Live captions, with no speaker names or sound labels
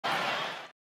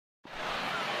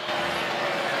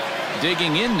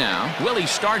Digging in now, Willie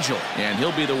Stargell, and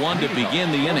he'll be the one to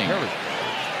begin the inning.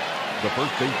 The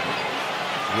first baseman,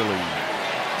 Willie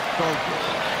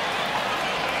Stargell.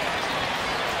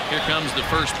 Here comes the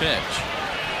first pitch.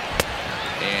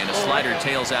 And a slider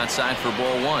tails outside for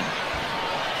ball one.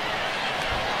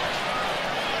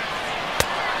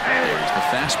 There's the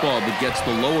fastball that gets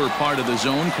the lower part of the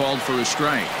zone, called for a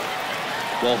strike.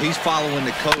 Well, he's following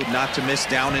the code not to miss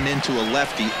down and into a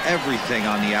lefty. Everything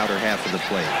on the outer half of the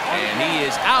plate. And he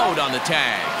is out on the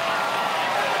tag.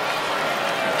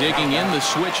 Digging in, the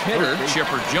switch hitter,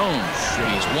 Chipper Jones.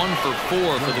 He's 1 for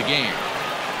 4 for the game.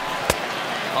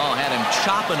 Oh, had him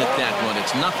chopping at that one.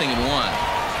 It's 0-1.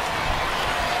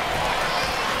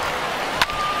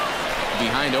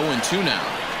 Behind 0-2 now.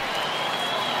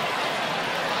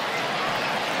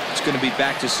 It's going to be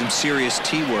back to some serious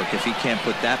tee work if he can't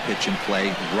put that pitch in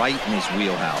play right in his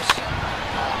wheelhouse.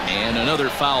 And another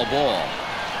foul ball.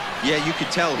 Yeah, you could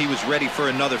tell he was ready for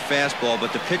another fastball,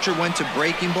 but the pitcher went to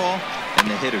breaking ball, and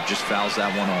the hitter just fouls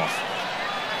that one off.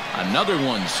 Another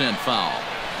one sent foul.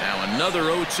 Now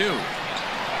another 0-2.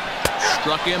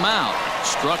 Struck him out.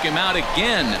 Struck him out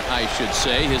again, I should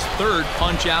say. His third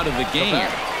punch out of the game.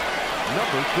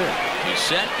 Number 6. He's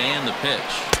set, and the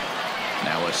pitch.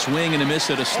 Now a swing and a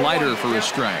miss at a slider for a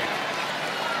strike.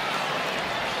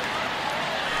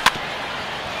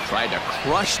 Tried to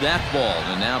crush that ball,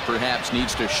 and now perhaps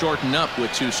needs to shorten up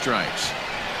with 2 strikes.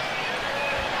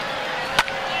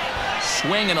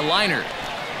 Swing and a liner.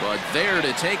 But there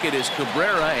to take it is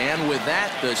Cabrera, and with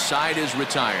that, the side is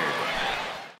retired.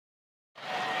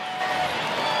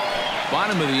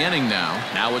 Bottom of the inning now.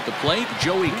 Now at the plate,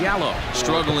 Joey Gallo.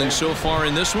 Struggling so far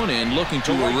in this one and looking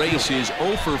to erase his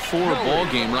 0 for 4 ball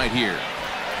game right here.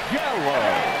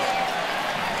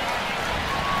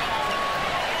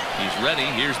 He's ready.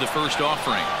 Here's the first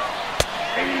offering.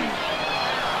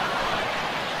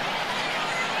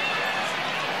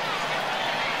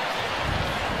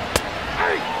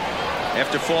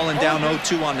 After falling down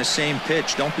 0-2 on the same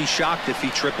pitch, don't be shocked if he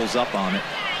triples up on it.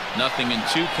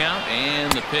 0-2 count,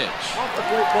 and the pitch.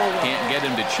 Can't get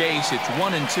him to chase. It's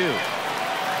 1-2.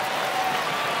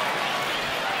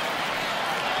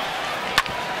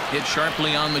 Hit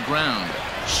sharply on the ground.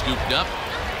 Scooped up.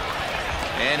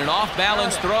 And an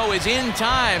off-balance throw is in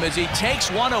time as he takes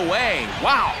one away.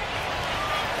 Wow.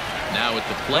 Now at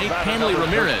the plate, Hanley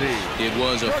Ramirez. It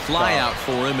was a flyout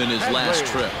for him in his last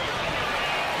trip.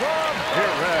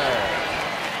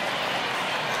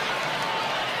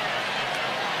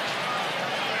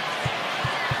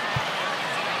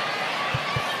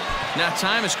 Now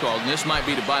time is called, and this might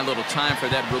be to buy a little time for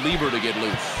that reliever to get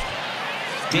loose.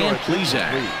 Dan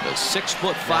Plesac, the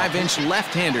 6'5"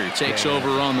 left-hander, takes over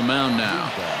on the mound now.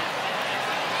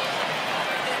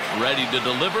 Ready to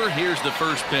deliver. Here's the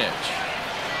first pitch.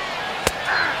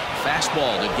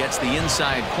 Fastball that gets the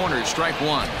inside corner. Strike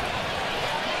 1.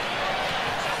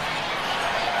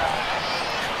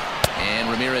 And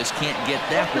Ramirez can't get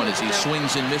that one as he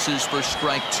swings and misses for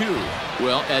strike 2.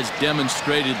 Well, as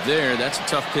demonstrated there, that's a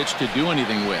tough pitch to do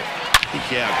anything with.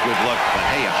 Yeah, good luck. But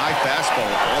hey, a high fastball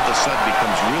all of a sudden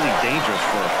becomes really dangerous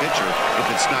for a pitcher if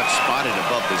it's not spotted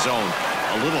above the zone.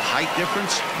 A little height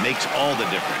difference makes all the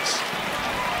difference.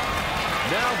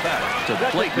 Now back to the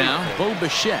plate now, Bo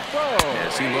Bichette,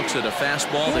 as he looks at a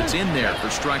fastball that's in there for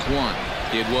strike 1.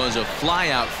 It was a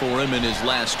flyout for him in his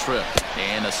last trip.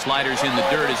 And the slider's in the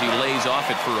dirt as he lays off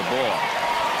it for a ball.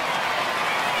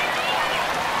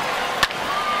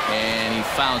 And he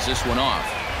fouls this one off.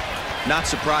 Not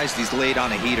surprised he's laid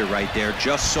on a heater right there.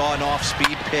 Just saw an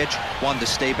off-speed pitch. Wanted to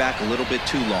stay back a little bit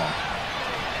too long.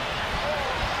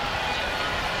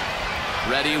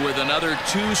 Ready with another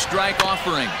 2-strike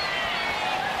offering.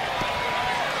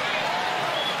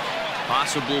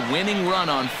 Possible winning run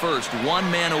on first. 1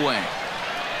 man away.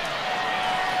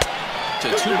 To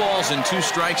 2 balls and 2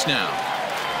 strikes now.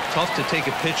 Tough to take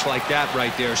a pitch like that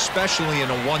right there, especially in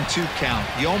a 1-2 count.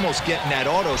 You almost get in that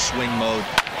auto swing mode.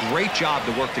 Great job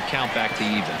to work the count back to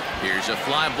even. Here's a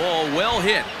fly ball, well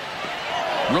hit.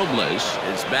 Robles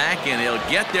is back, and he'll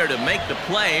get there to make the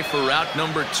play for out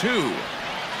number 2.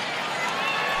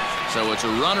 So it's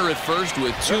a runner at first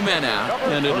with 2 men out,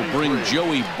 and it'll bring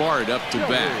Joey Bart up to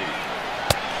bat.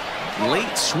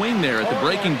 Late swing there at the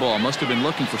breaking ball. Must have been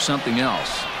looking for something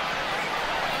else.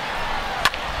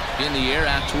 In the air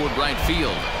out toward right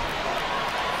field.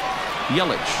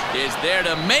 Yelich is there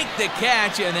to make the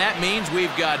catch, and that means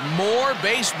we've got more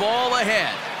baseball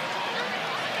ahead.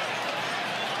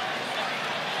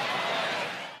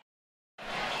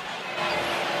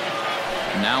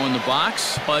 Now in the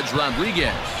box, Pudge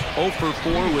Rodriguez, 0 for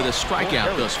 4 with a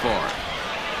strikeout thus far.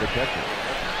 The catcher,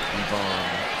 Ivan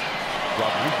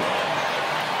Rodriguez.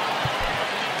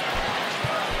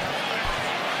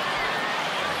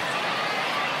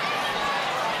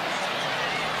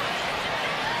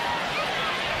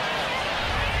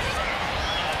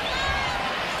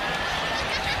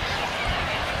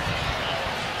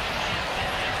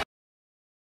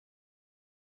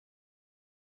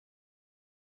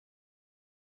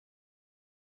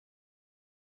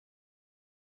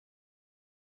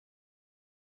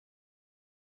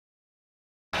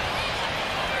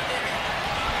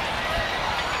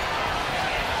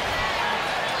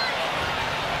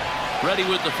 Ready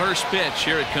with the first pitch.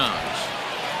 Here it comes.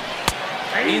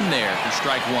 In there for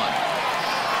strike one.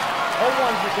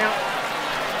 0-1 for count.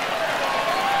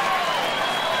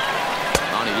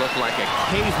 Oh, he looked like a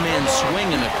caveman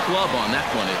swinging a club on that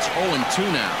one. It's 0-2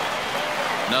 now.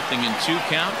 Nothing in 2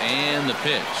 count and the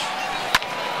pitch.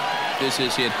 This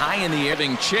is hit high in the air.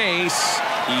 Chase.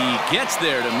 He gets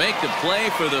there to make the play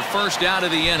for the first out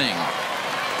of the inning.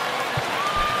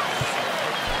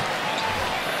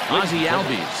 Ozzie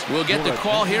Albies will get the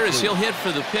call here as he'll hit for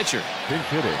the pitcher. Pinch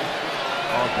hitting.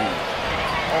 Ozzie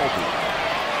Albies.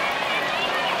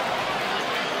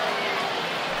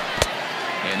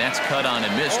 And that's cut on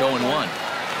and missed. 0-1.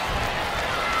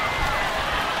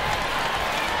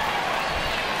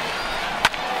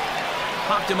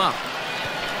 Popped him up.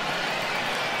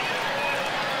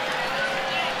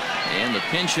 And the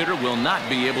pinch hitter will not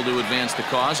be able to advance the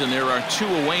cause, and there are 2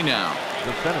 away now.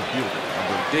 The center fielder.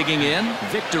 Digging in,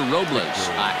 Victor Robles.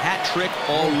 A hat trick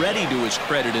already to his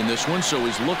credit in this one, so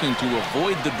he's looking to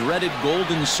avoid the dreaded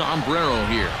golden sombrero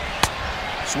here.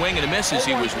 Swing and a miss as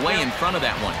he was way in front of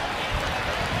that one.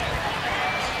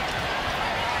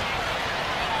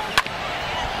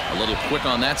 A little quick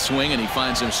on that swing, and he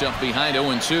finds himself behind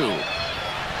 0-2.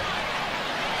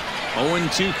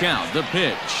 0-2 count, the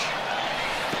pitch.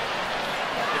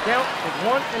 The count is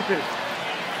 1-2.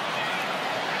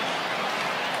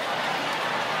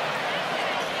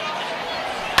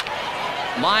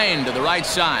 Line to the right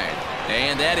side,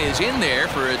 and that is in there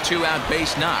for a 2-out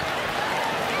base knock.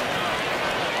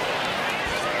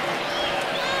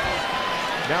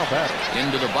 Now batting.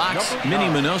 Into the box, Minnie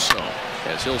Minoso.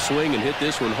 As he'll swing and hit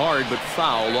this one hard, but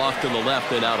foul off to the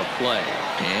left and out of play.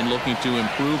 And looking to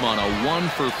improve on a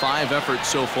 1-for-5 effort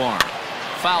so far.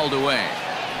 Fouled away.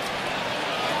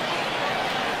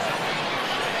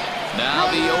 Now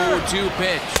the 0-2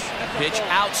 pitch. Pitch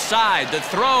outside. The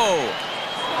throw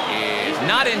is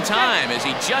not in time as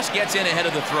he just gets in ahead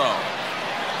of the throw.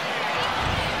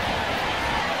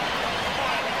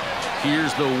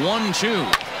 Here's the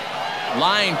 1-2.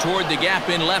 Line toward the gap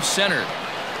in left center.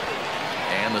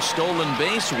 And the stolen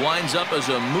base winds up as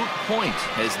a moot point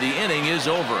as the inning is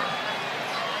over.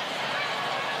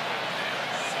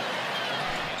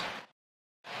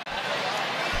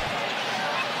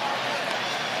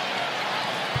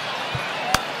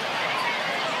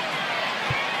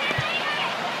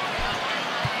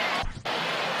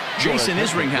 Jason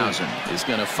Isringhausen is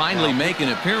going to finally make an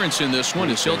appearance in this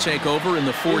one as he'll take over in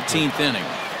the 14th inning.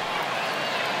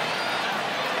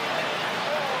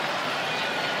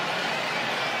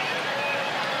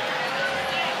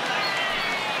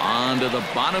 On to the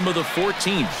bottom of the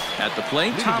 14th. At the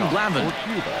plate, Tom Glavine.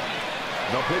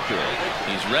 The pitcher.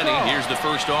 He's ready. Here's the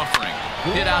first offering.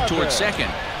 Hit out towards second.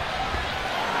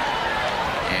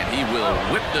 And he will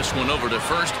whip this one over to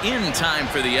first in time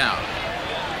for the out.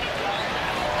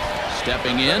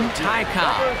 Stepping in, Ty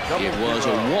Cobb. It was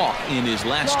a walk in his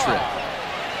last trip.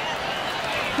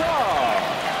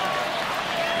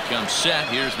 Becomes set.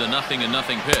 Here's the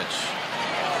 0-0 pitch.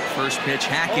 First pitch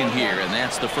hack in here, and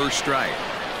that's the first strike.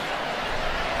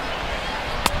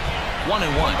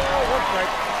 1-1.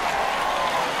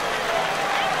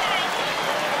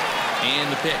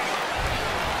 And the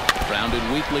pitch. Grounded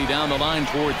weakly down the line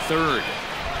toward third.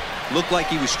 Looked like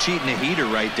he was cheating a heater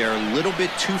right there. A little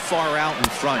bit too far out in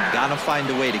front. Got to find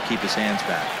a way to keep his hands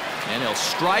back. And he'll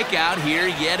strike out here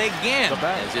yet again,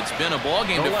 as it's been a ball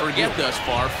game to forget thus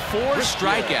far. 4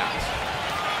 strikeouts.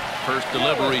 First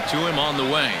delivery to him on the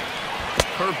way.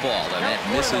 Curveball, and that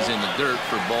misses in the dirt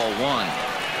for ball 1.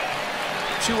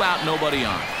 2 out, nobody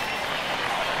on.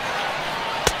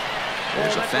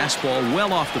 There's a fastball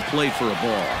well off the plate for a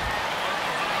ball.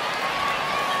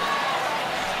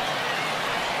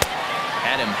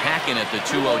 Had him hacking at the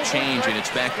 2-0 change, and it's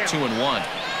back 2-1.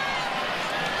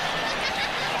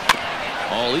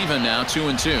 All even now,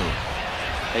 2-2.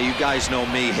 Hey, you guys know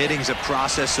me. Hitting's a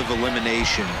process of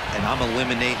elimination, and I'm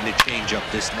eliminating the changeup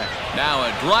this next. Now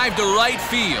a drive to right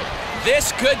field.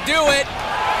 This could do it.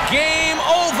 Game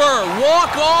over.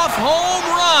 Walk-off home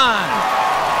run.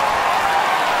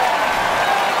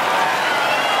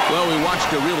 Well, we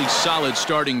watched a really solid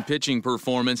starting pitching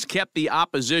performance, kept the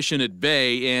opposition at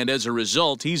bay, and as a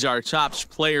result, he's our top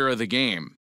player of the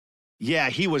game. Yeah,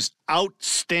 he was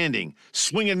outstanding.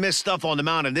 Swing and miss stuff on the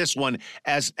mound in this one,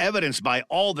 as evidenced by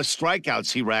all the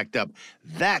strikeouts he racked up.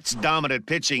 That's dominant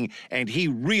pitching, and he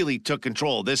really took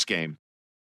control of this game.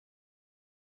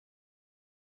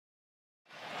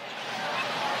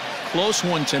 Close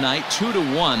one tonight,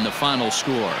 2-1 the final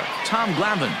score. Tom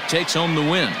Glavine takes home the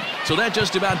win. So that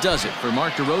just about does it. For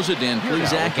Mark DeRosa, Dan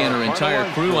Plesac, and our entire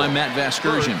crew, I'm Matt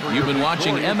Vasgersian. You've been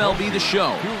watching MLB The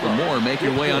Show. For more, make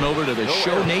your way on over to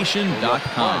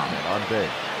theshownation.com.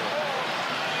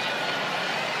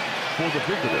 For the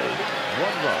visitors, 1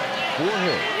 run, 4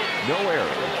 hits, no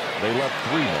errors. They left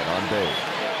 3 men on base.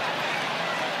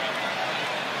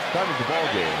 Time of the ball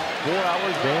game, 4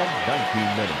 hours and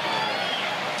 19 minutes.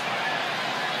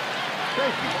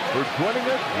 Thank you for joining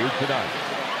us here tonight.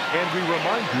 And we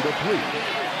remind you to please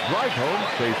drive home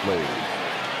safely.